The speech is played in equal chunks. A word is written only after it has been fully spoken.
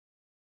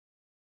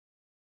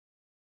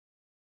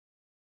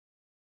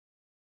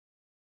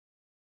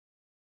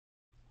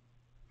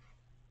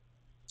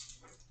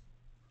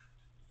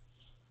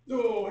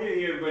Oh,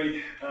 hey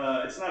everybody.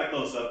 It's not a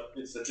close-up,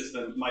 it's just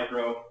a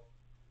micro,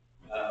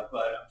 but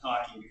I'm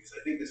talking because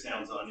I think the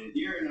sound's on in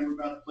here, and I'm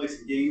about to play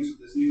some games with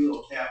this new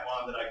little cat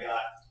wand that I got.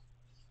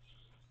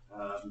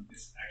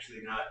 It's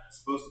actually not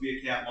supposed to be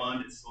a cat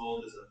wand, it's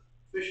sold as a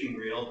fishing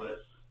reel,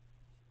 but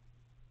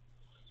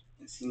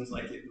it seems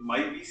like it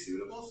might be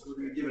suitable, so we're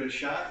going to give it a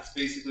shot. It's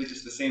basically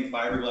just the same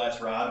fiberglass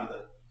rod with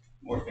a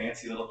more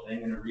fancy little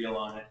thing and a reel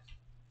on it.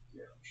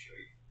 Here, let me show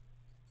you.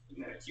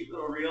 And that cute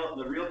little reel.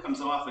 The reel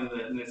comes off, and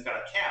it's got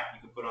a cap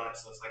you can put on it,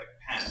 so it's like a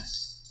pen.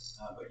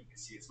 But you can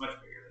see it's much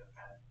bigger than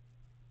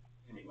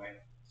a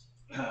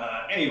pen.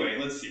 Anyway,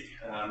 let's see.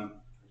 I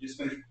just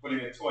finished putting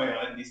a toy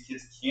on it, and these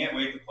kids can't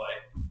wait to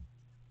play.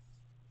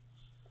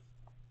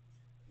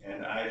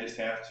 And I just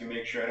have to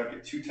make sure I don't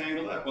get too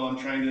tangled up while I'm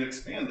trying to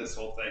expand this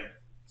whole thing.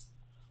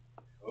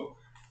 Oh,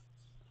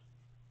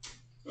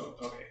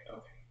 okay.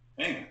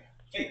 Hang on.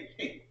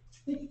 Hey,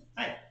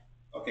 hi.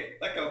 Okay,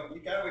 let go. You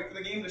gotta wait for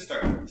the game to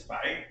start.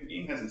 Spy, the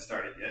game hasn't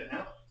started yet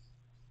now.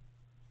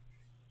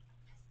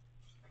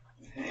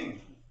 Hang.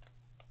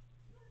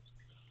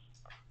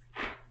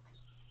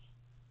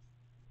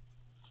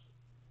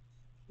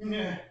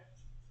 Yeah.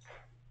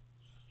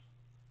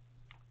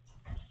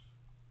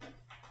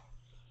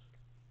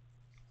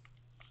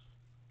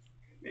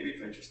 Maybe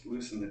if I just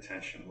loosen the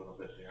tension a little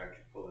bit there, I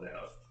can pull it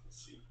out.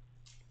 Let's see.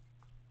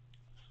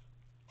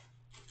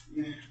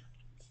 Yeah.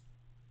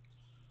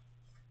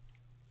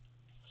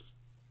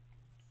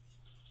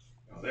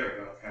 Oh, there we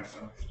go. I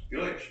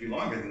feel like it should be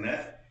longer than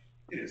that.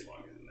 It is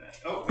longer than that.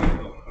 Oh,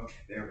 okay,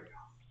 there we go.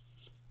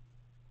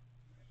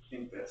 I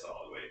think that's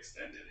all the way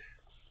extended.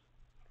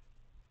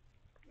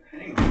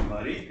 Hang on,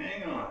 buddy.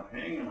 Hang on.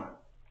 I'm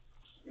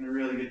gonna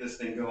really get this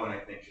thing going, I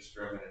think, just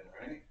for a minute,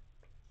 all right?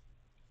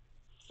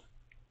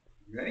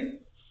 You ready?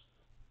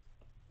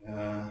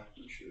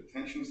 Make sure the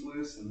tension's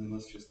loose, and then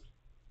let's just.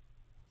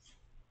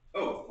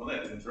 Oh, well,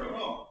 that didn't throw at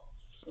all.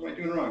 What am I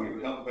doing wrong? It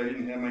would help if I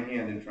didn't have my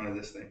hand in front of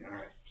this thing. All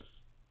right.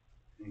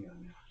 Hang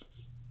on now.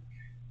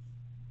 Okay.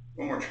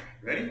 One more try.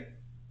 Ready?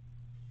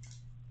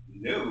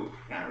 No,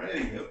 not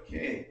ready.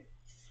 Okay.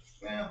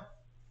 Well,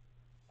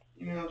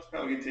 it's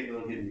probably gonna take a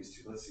little getting used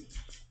to. Let's see.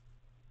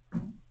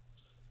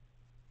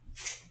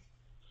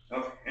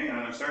 Okay, hang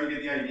on. I'm starting to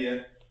get the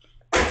idea.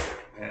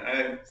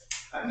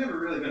 I've never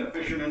really been a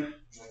fisherman.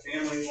 My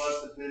family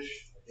loves to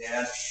fish. My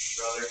dad,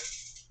 brother.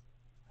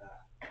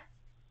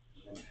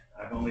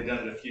 I've only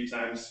done it a few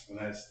times when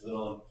I was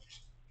little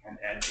and kind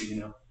of had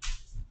to.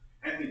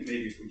 I think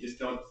maybe if we just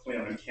don't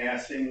plan on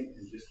casting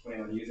and just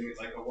plan on using it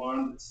like a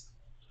wand, it's.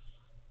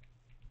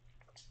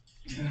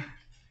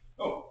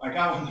 Oh, I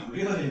got one to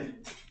reel it in.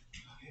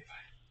 Okay,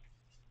 buddy.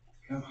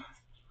 Come on.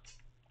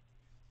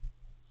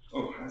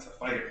 Oh, that's a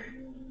fighter.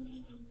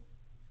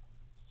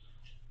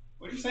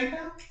 What'd you say,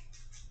 Kyle?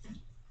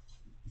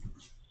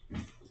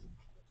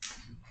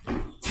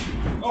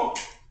 Oh,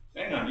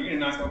 hang on. You're going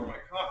to knock over my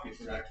coffee if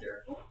you're not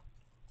careful.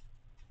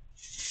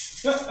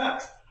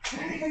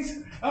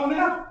 Oh,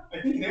 no.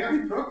 I think they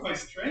already broke my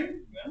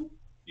string. No?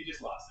 You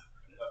just lost it.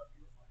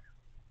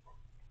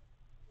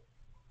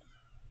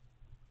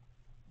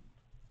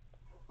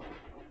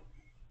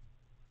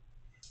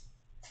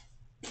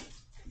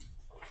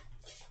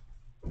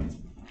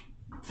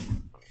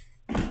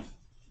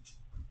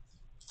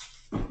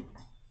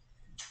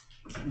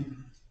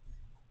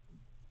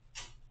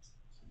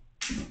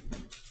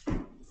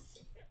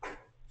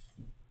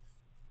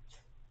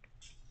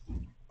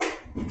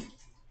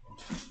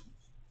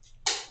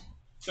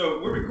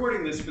 So we're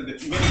recording this for the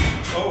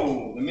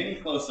mini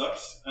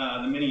close-ups,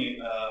 the mini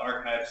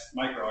archives,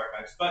 micro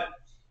archives. But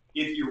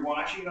if you're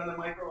watching it on the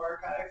micro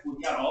archive,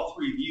 we've got all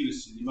three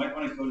views. So you might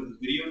want to go to the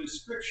video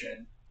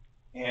description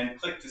and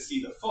click to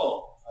see the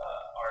full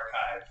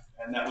archive,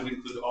 and that would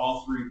include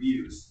all three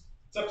views.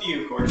 It's up to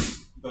you, of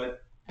course,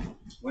 but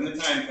when the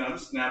time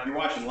comes, now if you're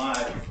watching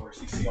live, of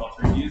course, you see all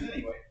three views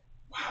anyway.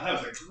 Wow,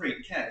 that was a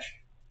great catch.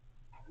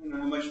 I don't know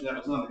how much of that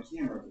was on the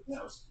camera, but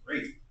that was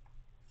great.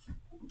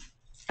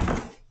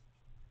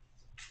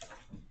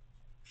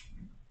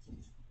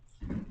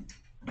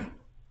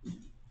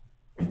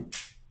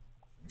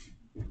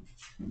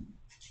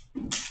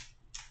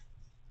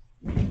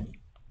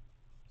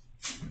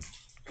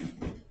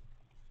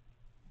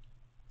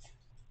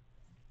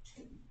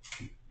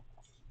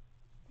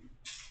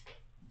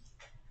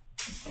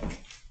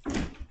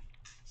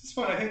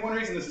 Fun. I think one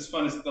reason this is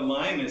fun is the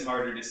line is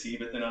harder to see,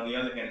 but then on the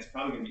other hand, it's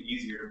probably going to be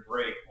easier to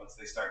break once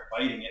they start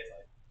biting it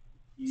like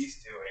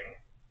he's doing.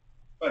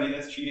 Buddy,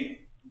 that's cheating.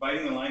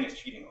 Biting the line is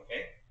cheating,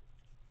 okay?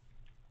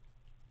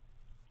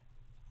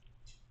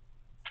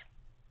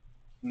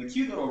 And the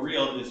cute little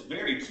reel is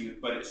very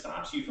cute, but it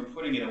stops you from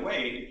putting it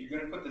away. If you're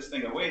going to put this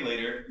thing away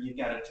later, you've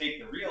got to take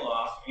the reel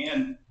off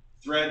and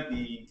thread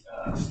the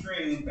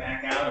string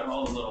back out of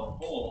all the little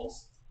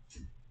holes,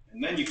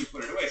 and then you can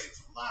put it away. So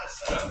it's a lot of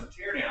setup and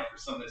tear down for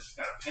something that's just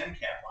got a pen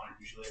cap on it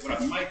usually. What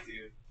I might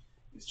do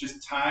is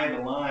just tie the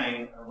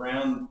line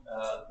around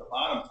the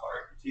bottom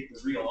part and take the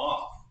reel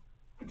off,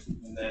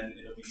 and then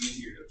it'll be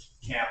easier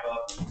to cap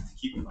up and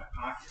keep in my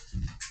pocket.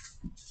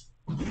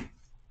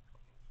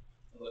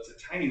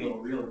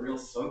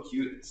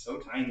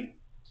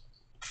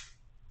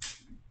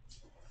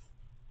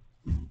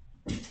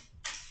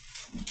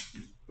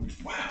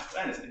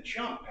 a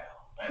jump, pal.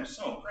 I am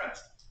so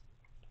impressed.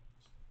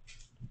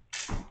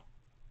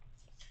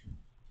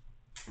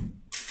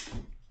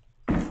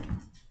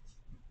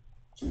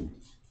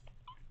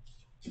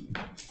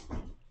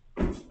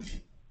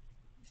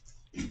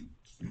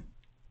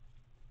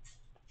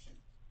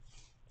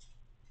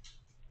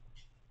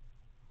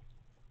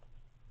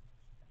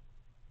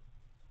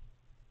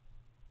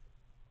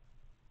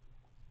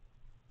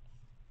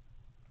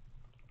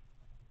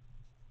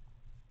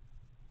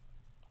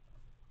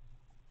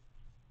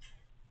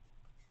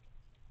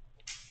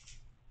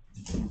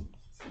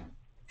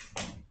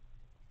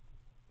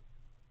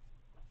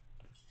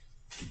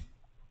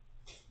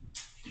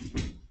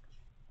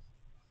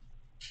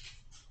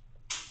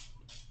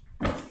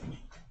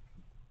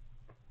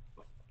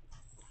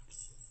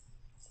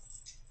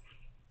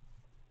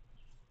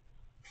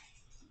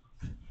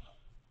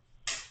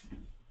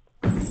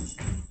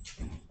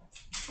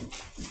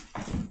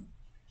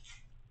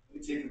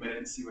 Take a minute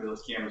and see where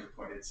those cameras are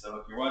pointed. So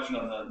if you're watching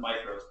on the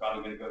micro, it's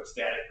probably going to go to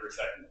static for a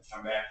second and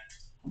come back.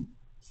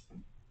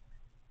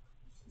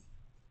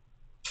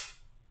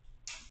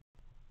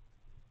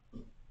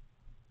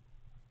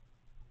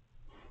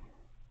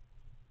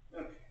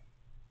 Okay.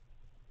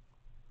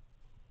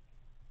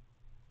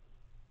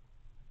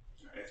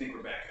 All right, I think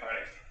we're back. All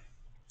right.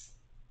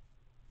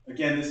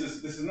 Again, this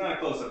is not a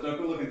close-up. Don't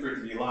go looking for it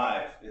to be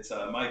live. It's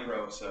a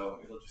micro, so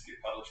it'll just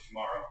get published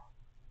tomorrow.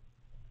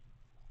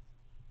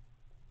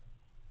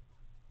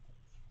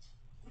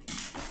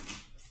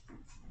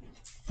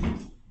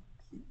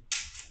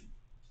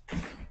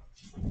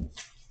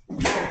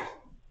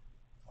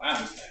 Wow,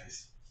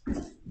 guys.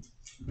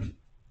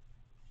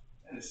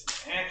 That is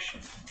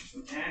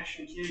some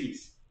action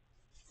kitties.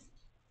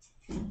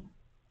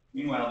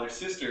 Meanwhile, their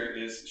sister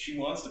she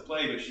wants to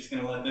play, but she's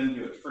going to let them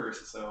do it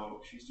first.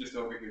 So she's just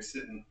over here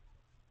sitting.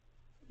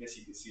 I guess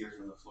you can see her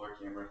from the floor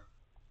camera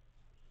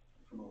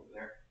from over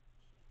there.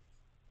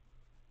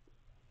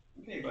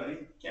 Okay,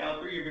 buddy.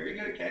 Caliper, you're very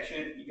good at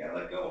catching it. You got to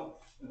let go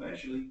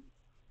eventually.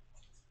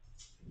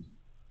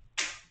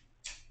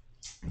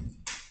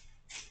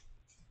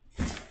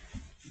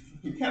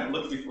 You gotta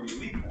look before you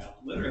leap, pal.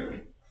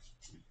 Literally.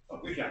 Oh,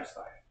 good job,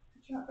 Spy.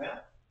 Good job,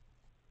 pal.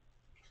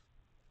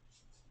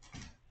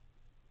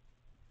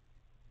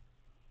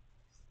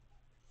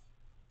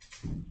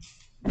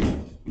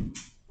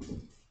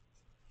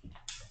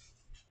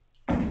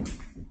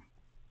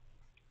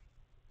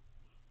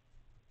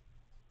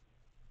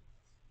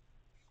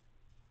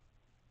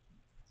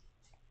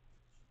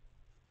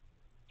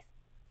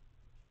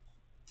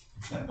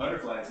 That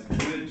butterfly is a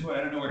good toy.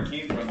 I don't know where it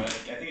came from. I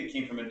think it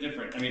came from a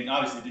different. I mean,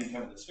 obviously it didn't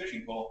come with this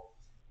fishing pole.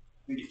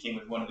 I think it came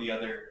with one of the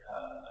other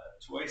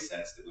toy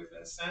sets that we've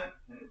been sent,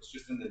 and it was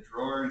just in the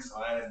drawer, and so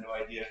I had no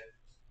idea.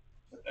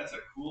 But that's a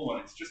cool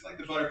one. It's just like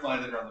the butterfly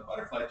that are on the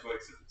butterfly toy,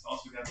 except it's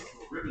also got those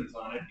little ribbons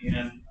on it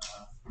and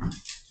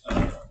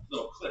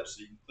little clips,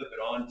 so you can clip it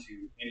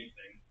onto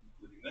anything,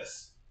 including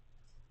this.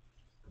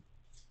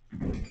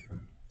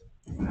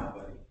 Wow,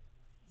 buddy.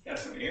 It's got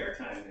some air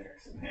time there,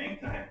 some hang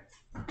time.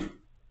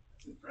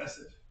 It's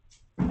impressive.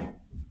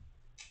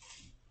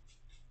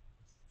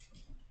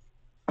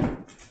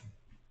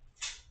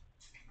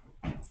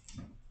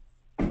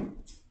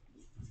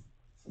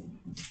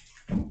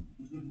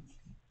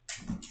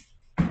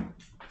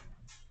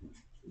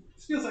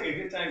 This feels like a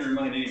good time to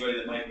remind anybody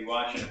that might be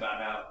watching about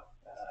how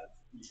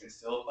you can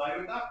still apply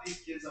to adopt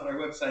these kids on our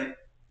website,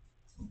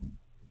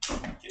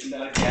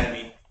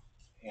 Kitten.Academy.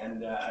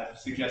 And I've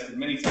suggested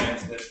many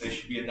times that they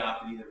should be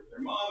adopted either with their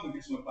mom, who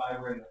just went by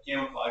wearing the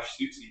camouflage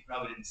suit, so you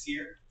probably didn't see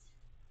her,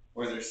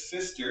 or their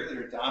sister,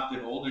 their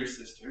adopted older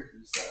sister,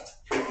 who's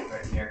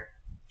right there.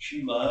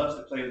 She loves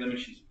to play with them, and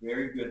she's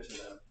very good to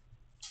them.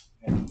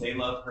 And they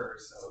love her,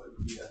 so it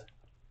would be a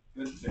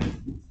good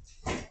thing.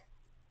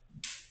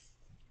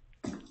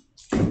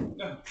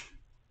 No.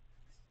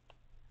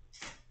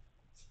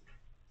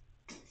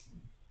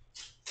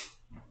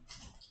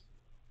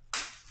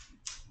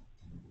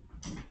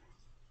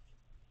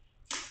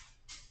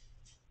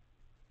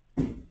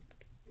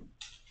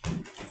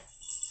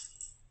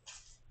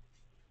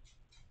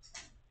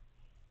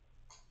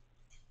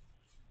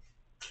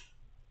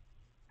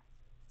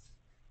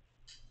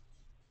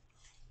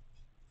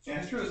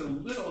 Astro is a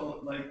little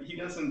like he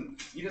doesn't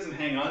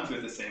hang on to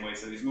it the same way,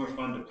 so he's more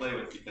fun to play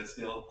with because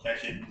he'll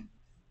catch it and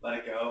let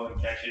it go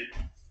and catch it.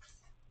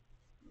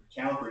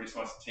 Caliper just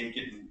wants to take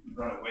it and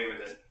run away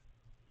with it.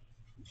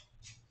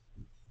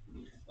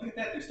 Look at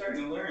that, they're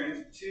starting to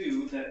learn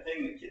too that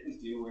thing that kittens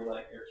do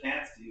or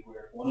cats do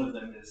where if one of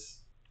them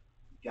is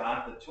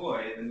got the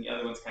toy, then the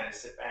other ones kind of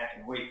sit back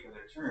and wait for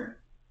their turn.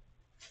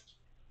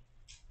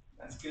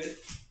 That's good.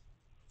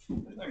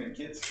 Good learning,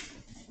 kids.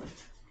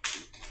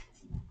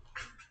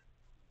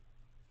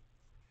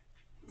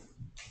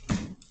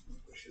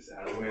 Push this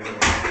out of the way.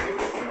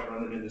 I'm not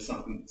running into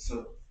something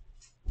so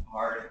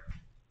hard.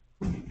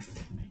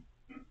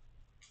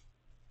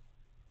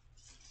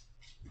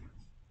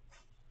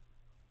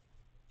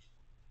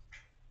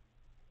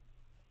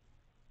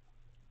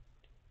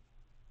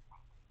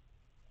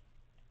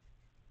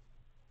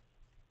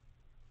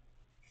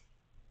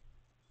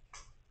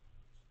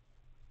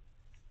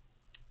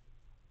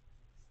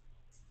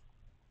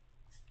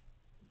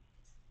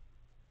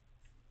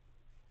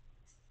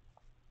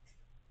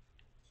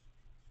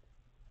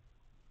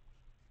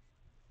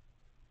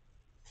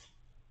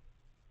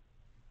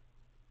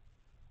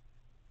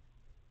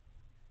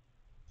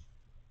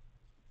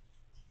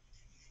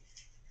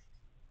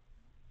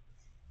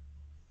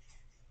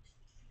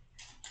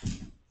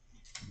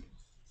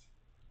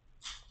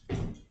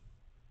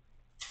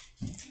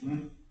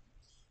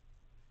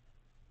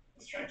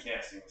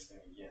 casting this thing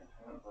again.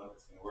 I don't know if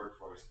it's going to work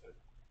for us, but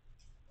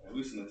I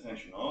loosen the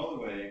tension all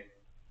the way.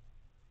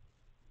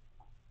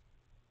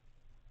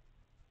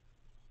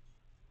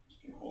 You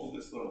can hold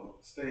this little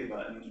stay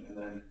button and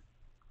then,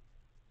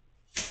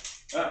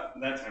 oh,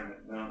 that time,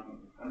 no,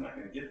 I'm not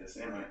going to get this,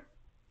 am I?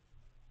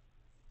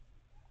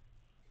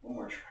 One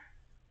more try.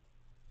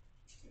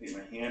 Get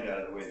my hand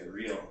out of the way of the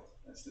reel.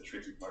 That's the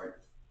tricky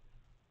part.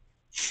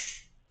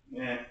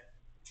 Yeah.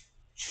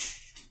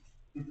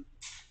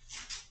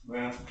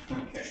 Well,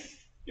 okay.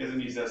 Guess it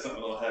needs to have something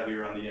a little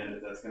heavier on the end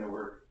if that's going to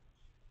work.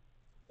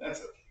 That's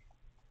okay.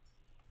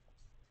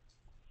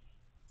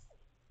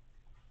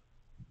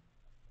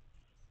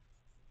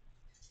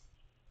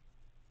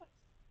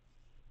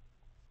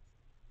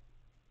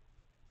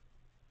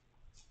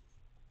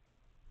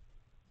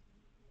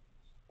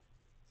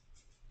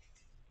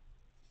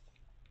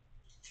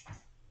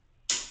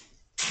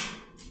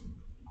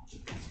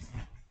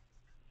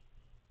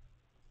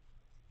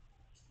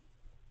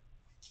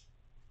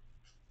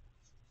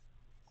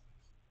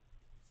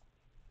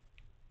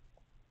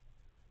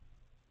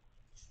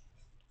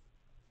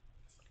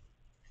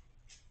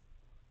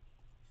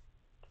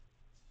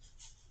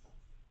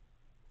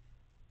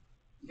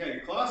 You got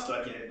your claw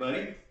stuck in it,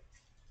 buddy.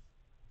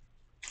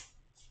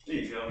 There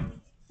you go.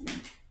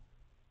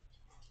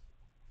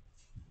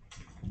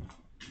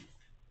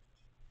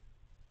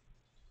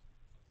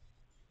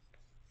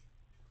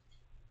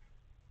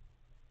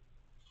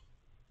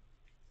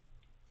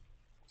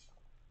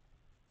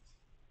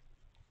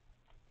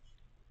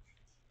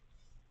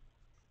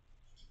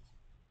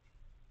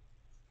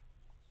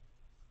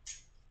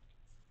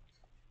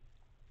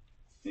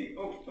 Hey,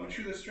 oh, don't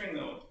shoot the string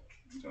though.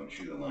 Don't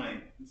shoot the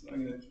line. It's not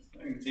gonna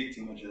take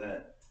too much of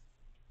that.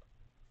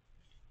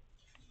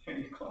 Got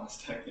your claw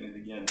stuck in it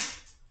again.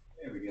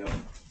 There we go.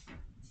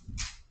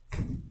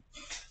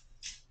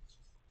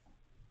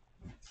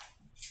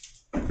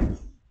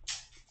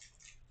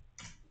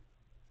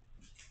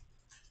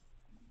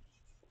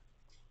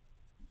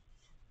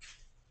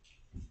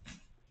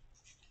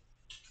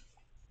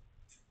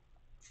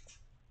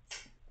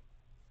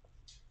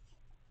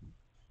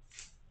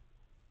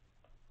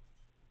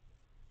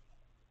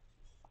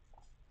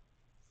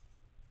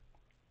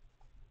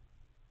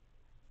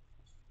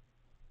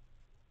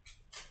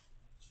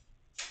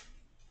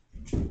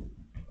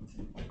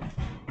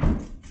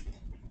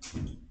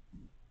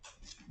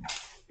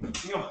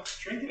 No,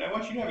 Trinket, I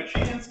want you to have a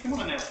chance. Come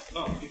on now.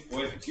 Oh, these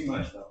boys are too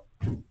much though.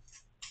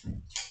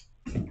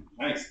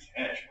 Nice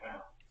catch.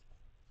 Wow.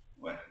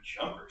 What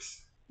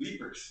jumpers,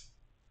 leapers.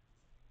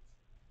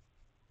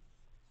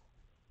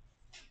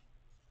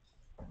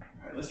 All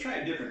right, let's try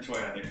a different toy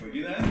out there. Can we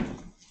do that?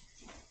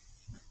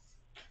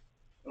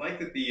 I like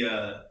that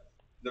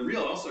the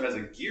reel also has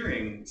a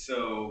gearing,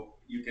 so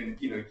you can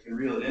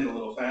reel it in a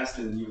little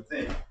faster than you would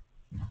think.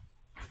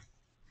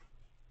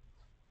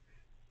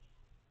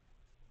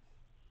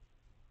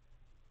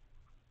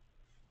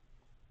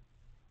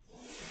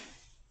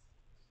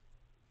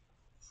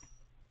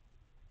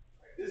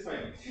 This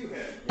might be too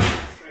heavy.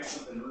 Let's try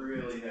something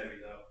really heavy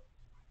though.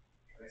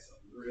 Try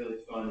something really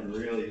fun and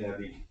really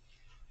heavy.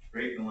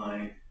 Break the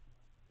line.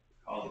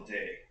 Call it a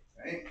day.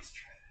 Right? Let's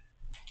try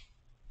that.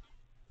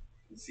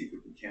 Let's see if we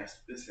can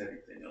cast this heavy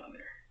thing on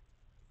there.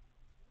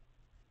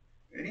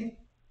 Ready?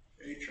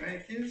 Ready to try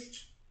it,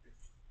 kids?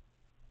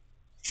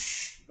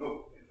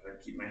 Oh, if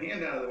I keep my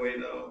hand out of the way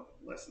though,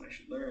 the lesson I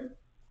should learn.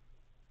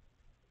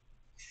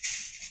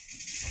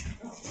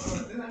 Oh,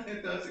 well,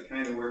 it does. It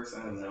kind of works.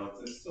 I don't know.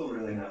 It's still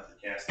really not for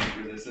casting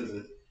for this, is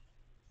it?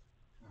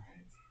 All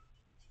right.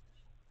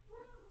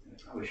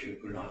 I probably should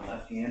have put it on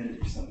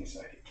left-handed or something so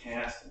I could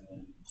cast and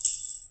then.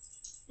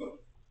 Oh,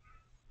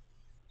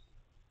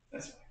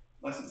 that's fine.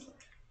 Lessons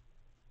learned.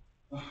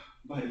 Oh,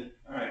 buddy.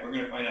 All right, we're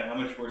gonna find out how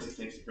much force it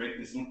takes to break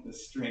this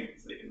string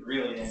so they can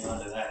really hang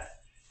on to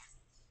that.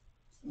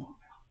 Come on, pal.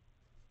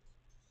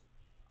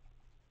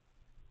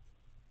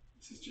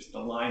 This is just the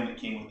line that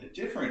came with a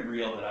different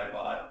reel that I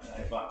bought.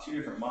 I bought two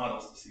different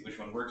models to see which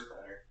one works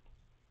better.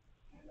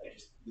 And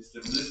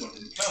this one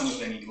didn't come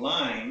with any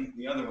line.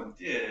 The other one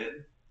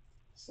did.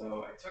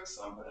 So I took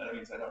some, but that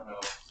means I don't know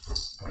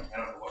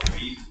what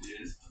weight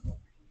it is. I don't know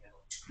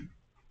if we can handle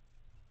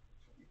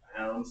 20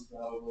 pounds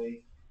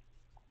probably.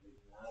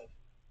 Maybe not.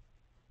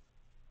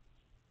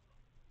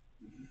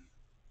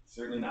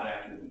 Certainly not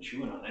after they've been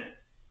chewing on it.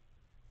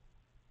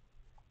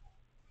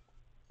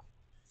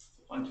 It's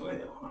a fun toy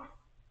though, huh?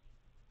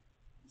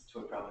 This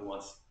toy probably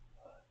wants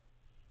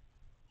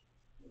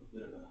a little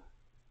bit of a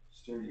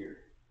sturdier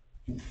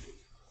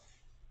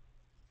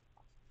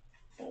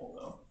hole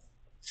though.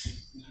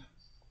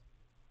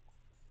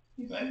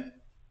 Hey bud.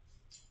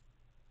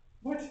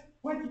 What?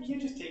 What? You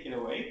can't just take it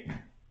away.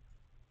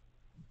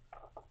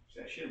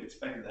 I should have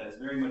expected that. It's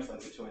very much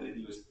like the toy that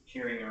he was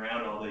carrying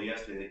around all day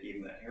yesterday that gave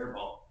him that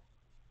hairball.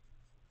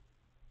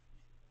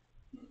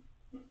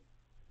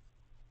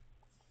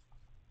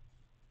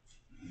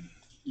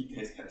 You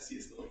guys gotta see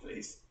his little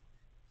face.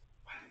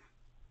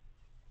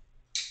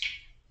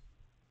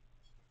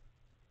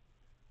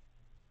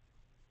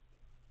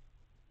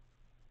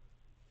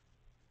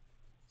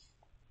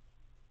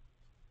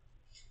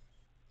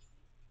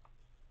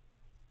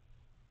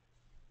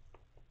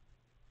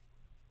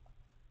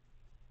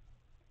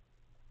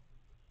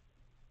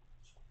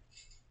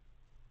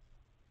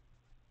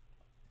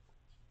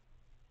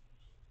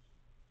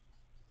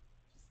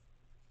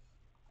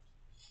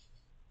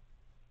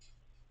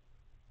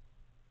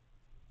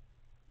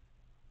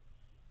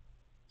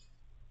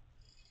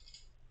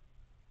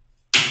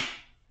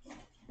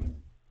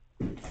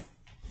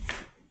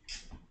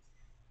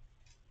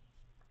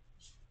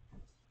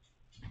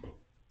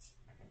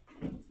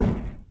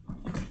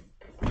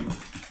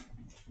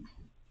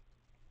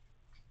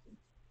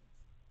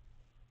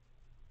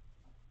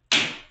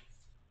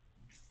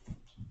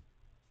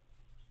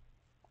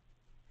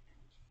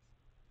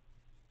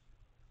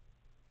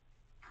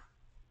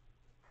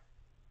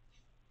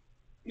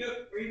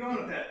 Where are you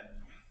going with that?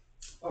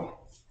 Oh,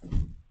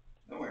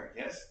 nowhere,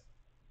 yes?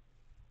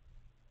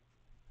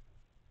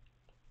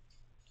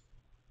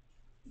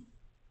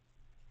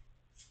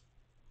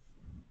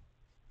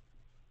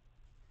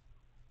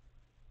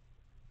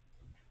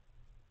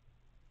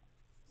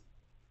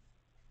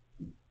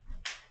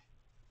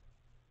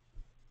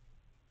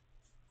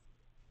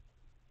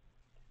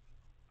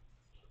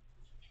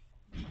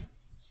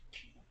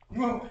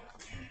 Whoa.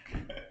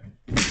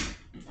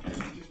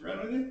 Just run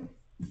with it?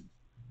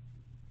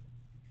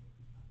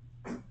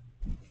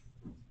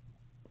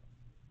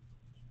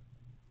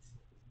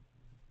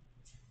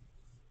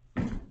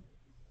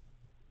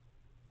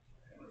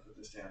 I'm gonna put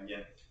this down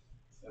again.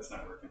 That's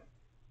not working.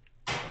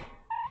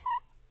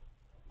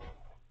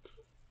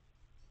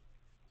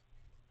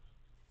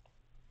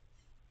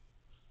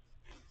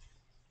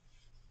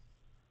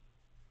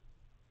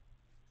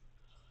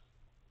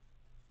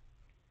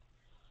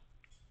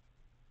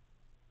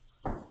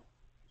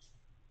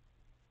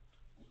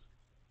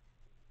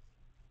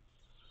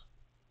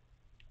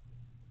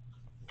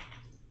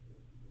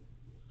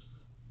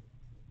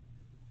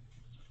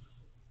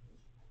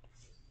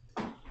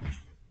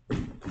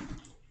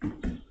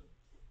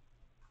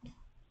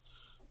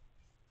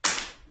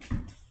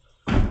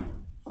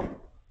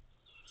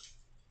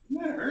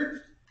 Doesn't that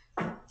hurt?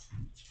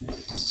 Can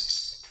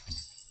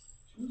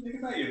you think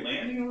about your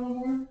landing a little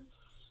more?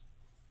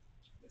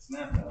 It's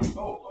not though.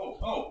 Oh,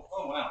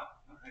 wow.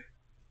 All right.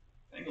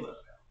 Angle it.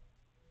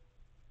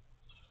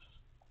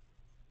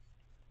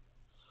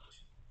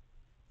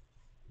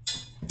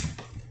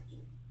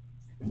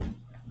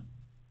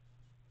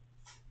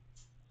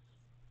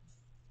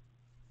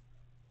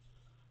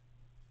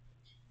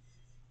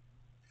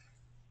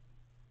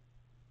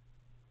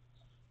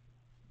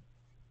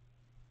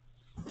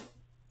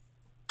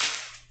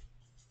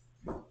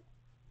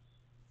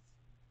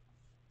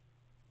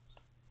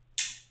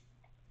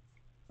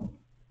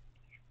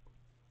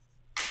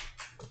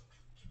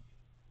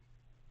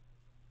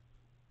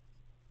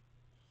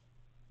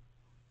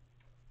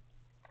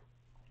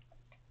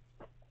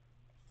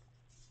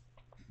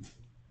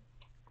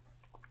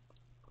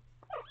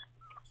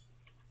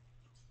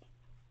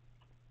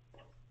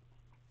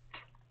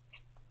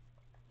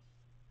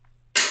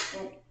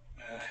 Oh,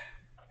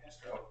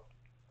 Astro.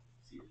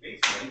 See your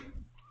face, buddy.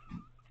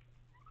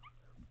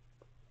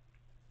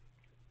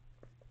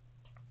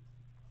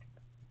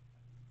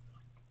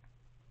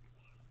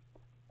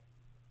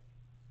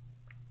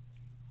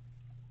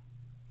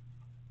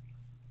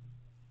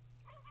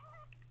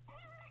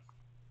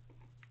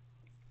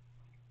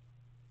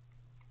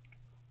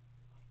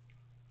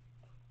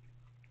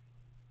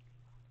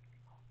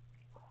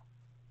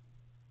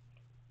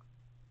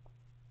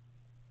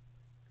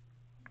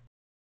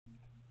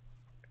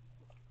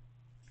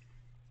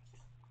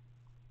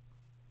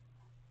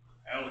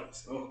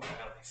 Alex. Oh,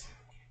 Alex.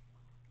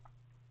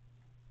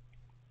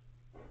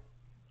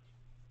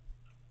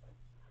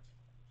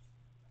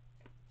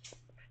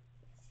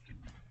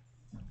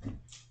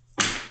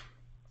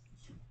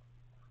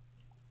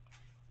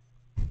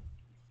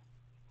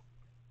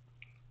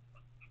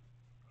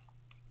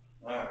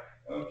 All right.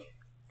 Okay.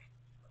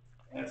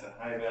 That's a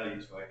high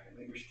value spike. I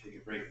think we should take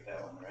a break with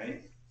that one,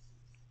 right?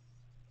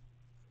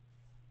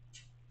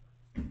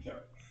 Okay.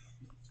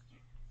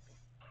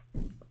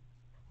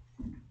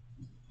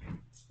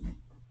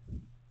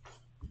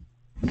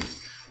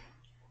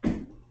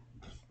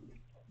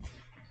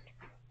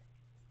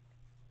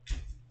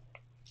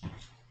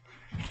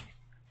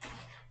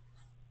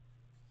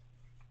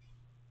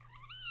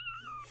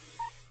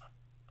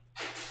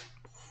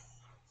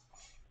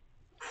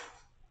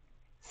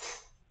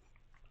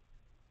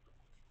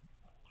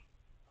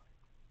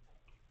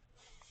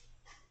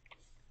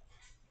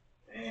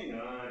 Hang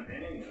on.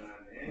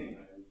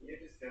 You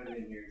can't just come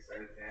in here and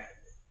start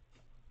attacking it.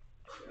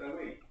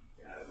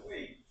 Gotta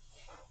wait.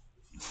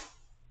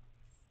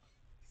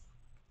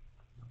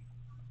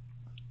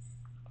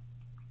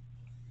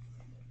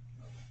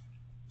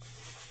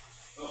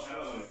 Oh, I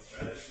don't want to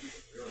try this.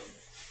 Really.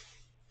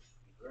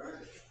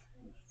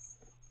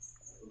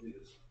 We'll do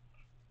this one.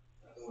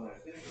 Not the one I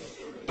think of.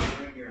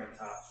 Right here on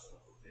top.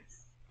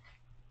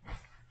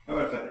 How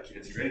about feather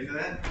kids? You ready for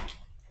that?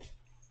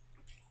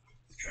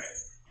 Let's try it.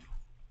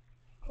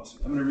 Also,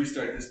 I'm going to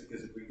restart this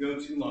because if we go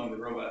too long, the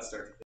robots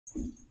start to.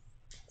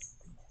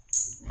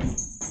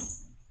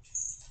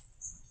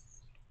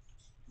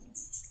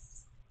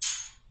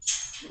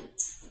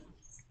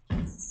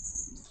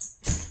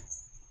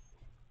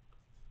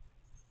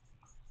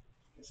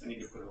 I need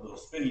to put a little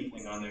spinny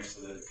thing on there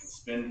so that it can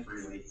spin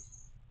freely.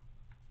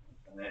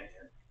 On that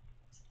here.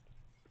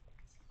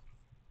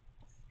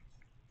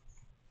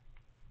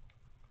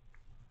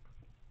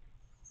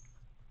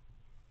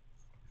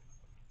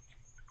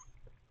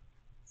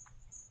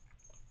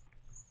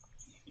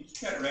 You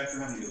just got it wrapped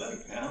around your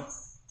leg, pal.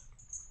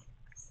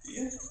 Do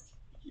you?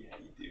 Yeah,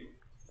 you do.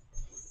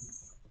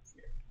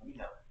 Here, let me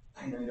help.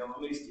 I know you don't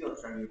want me to steal it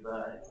from you,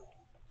 but.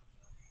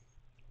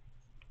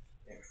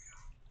 There we go.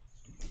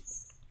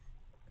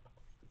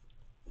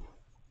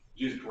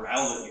 You just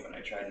growled at me when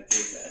I tried to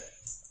take that.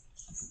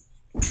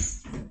 Too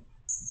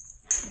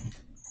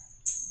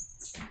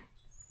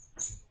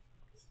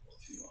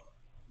long.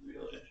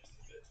 Real edge just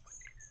a bit.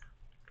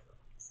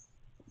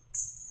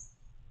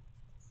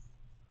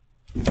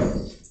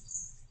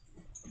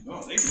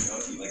 Oh, there you go.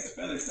 Do you like the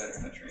feathers better,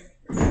 huh, Trink?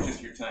 Or is it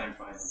just your time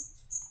finally?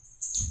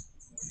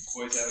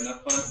 Boys have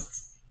enough fun?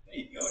 There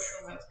you go. Show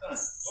them how it's done.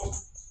 Oh.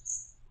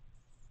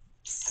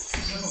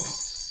 No.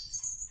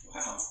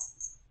 Wow.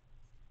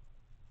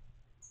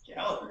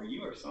 Caliper,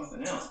 you are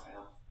something else,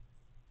 pal.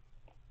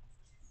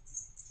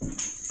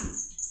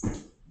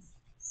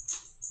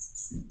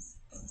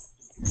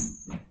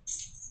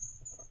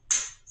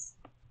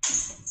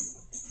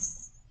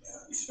 Yeah,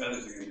 these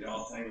feathers are going to get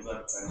all tangled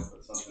up if I don't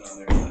put something on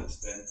there to let it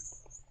spin.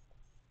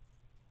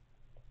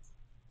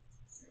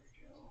 There we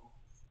go.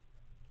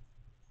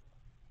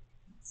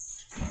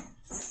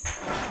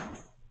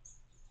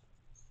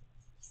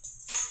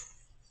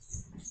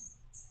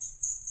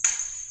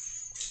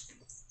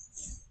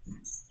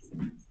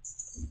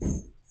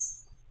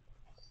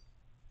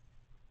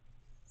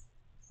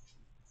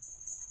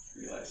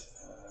 Realize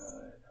I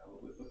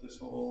probably put this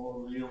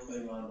whole reel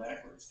thing on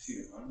backwards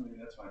too, huh? Maybe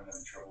that's why I'm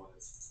having trouble with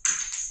it.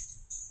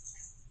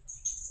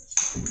 That's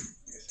fine. I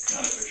guess it's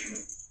not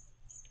efficient.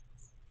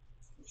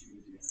 What you can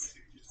do is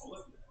you can just hold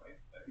it that way.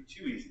 That'd be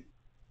too easy.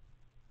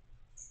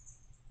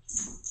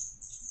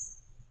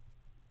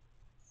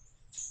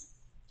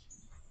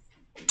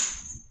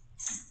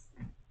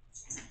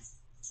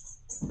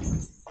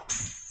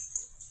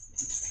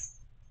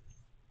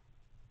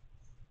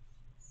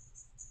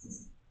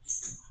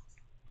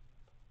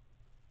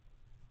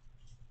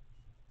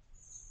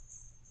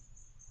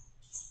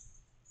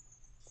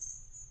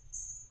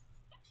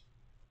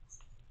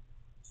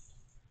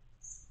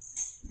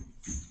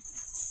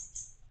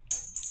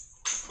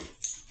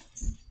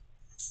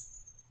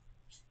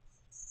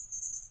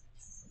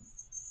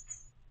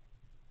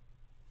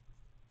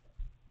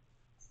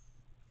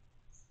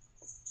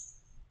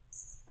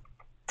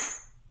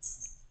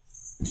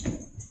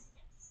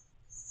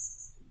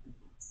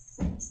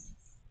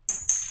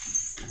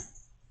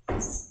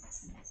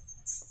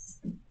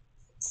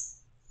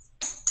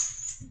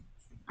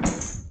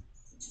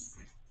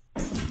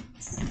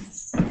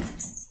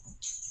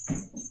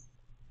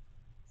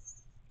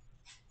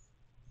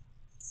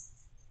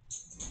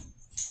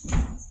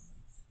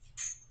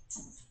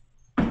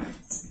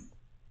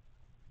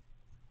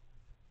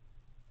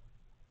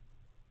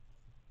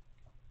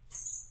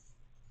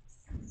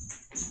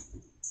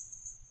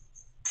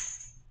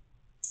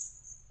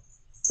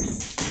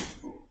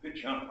 Ooh, good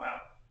jump, wow.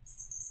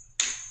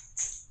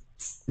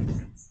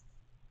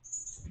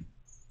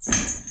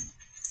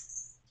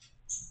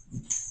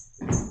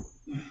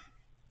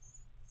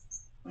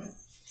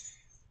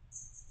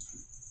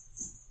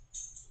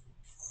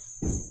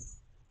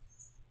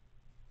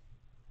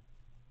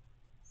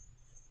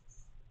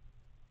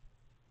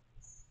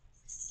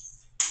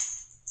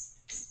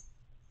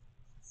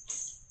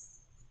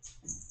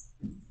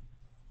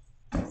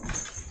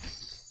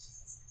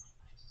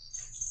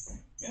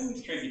 Yeah, at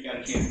least Trinket got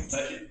a chance to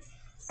touch it.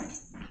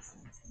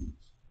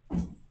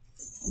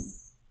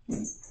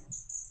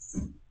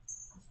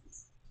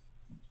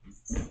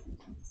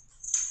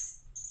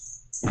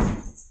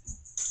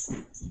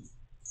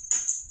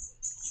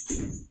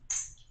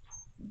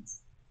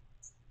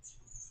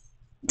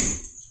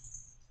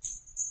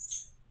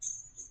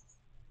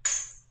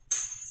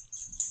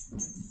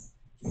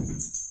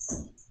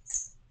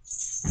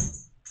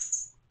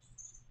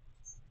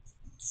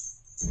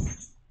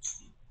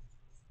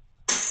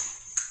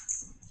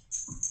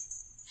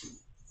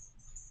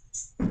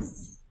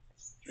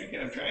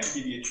 Trinket, I'm trying to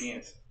give you a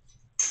chance.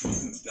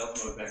 He's in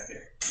stealth mode back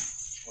there.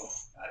 Oh,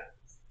 got it.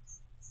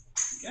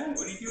 You got it.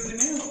 What do you do with it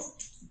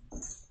now?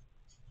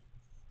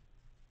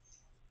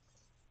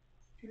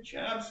 Good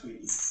job,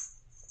 sweetie.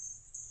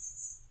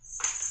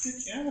 Good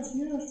job,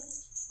 yeah.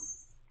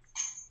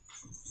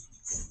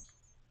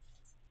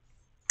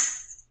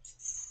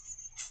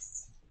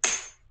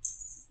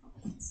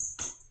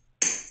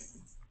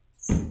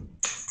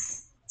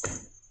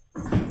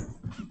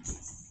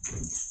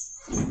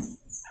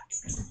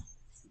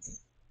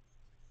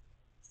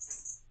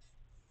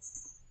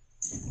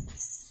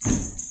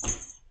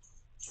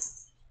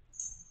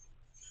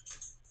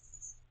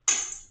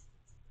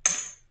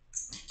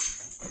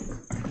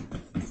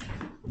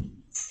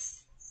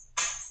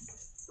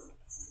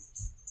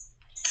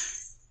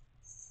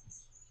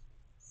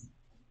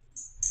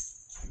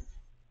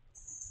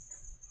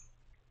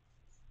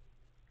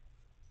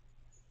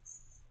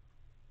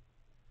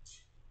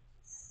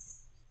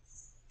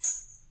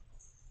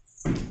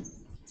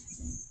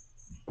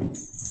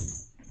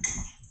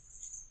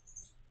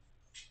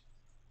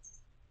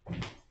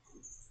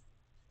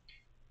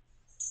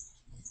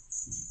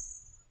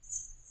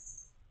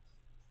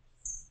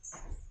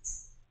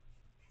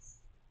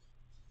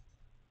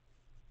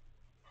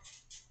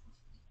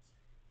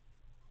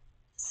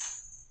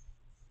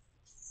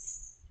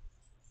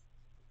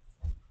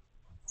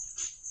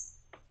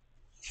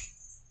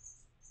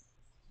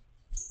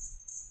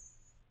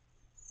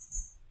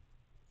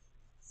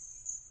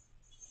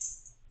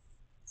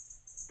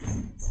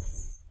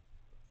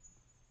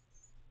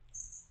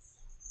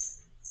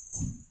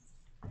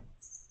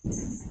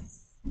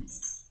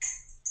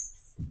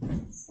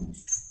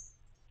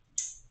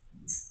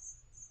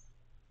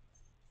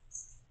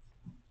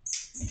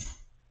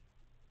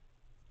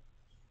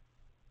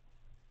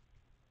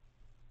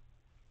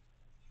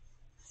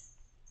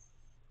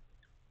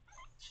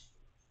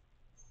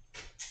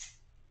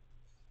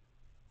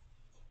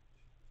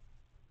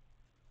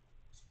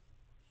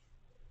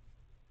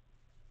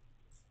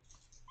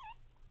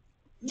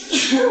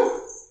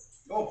 Oh,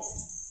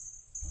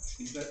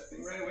 sneak that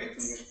thing right away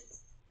from you.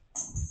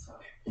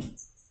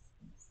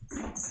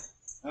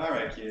 All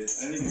right, kids.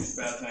 I think it's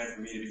about time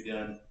for me to be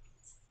done.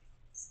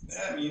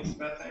 That means it's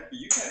about time for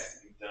you guys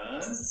to be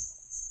done.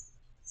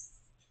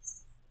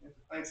 You have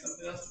to find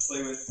something else to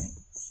play with.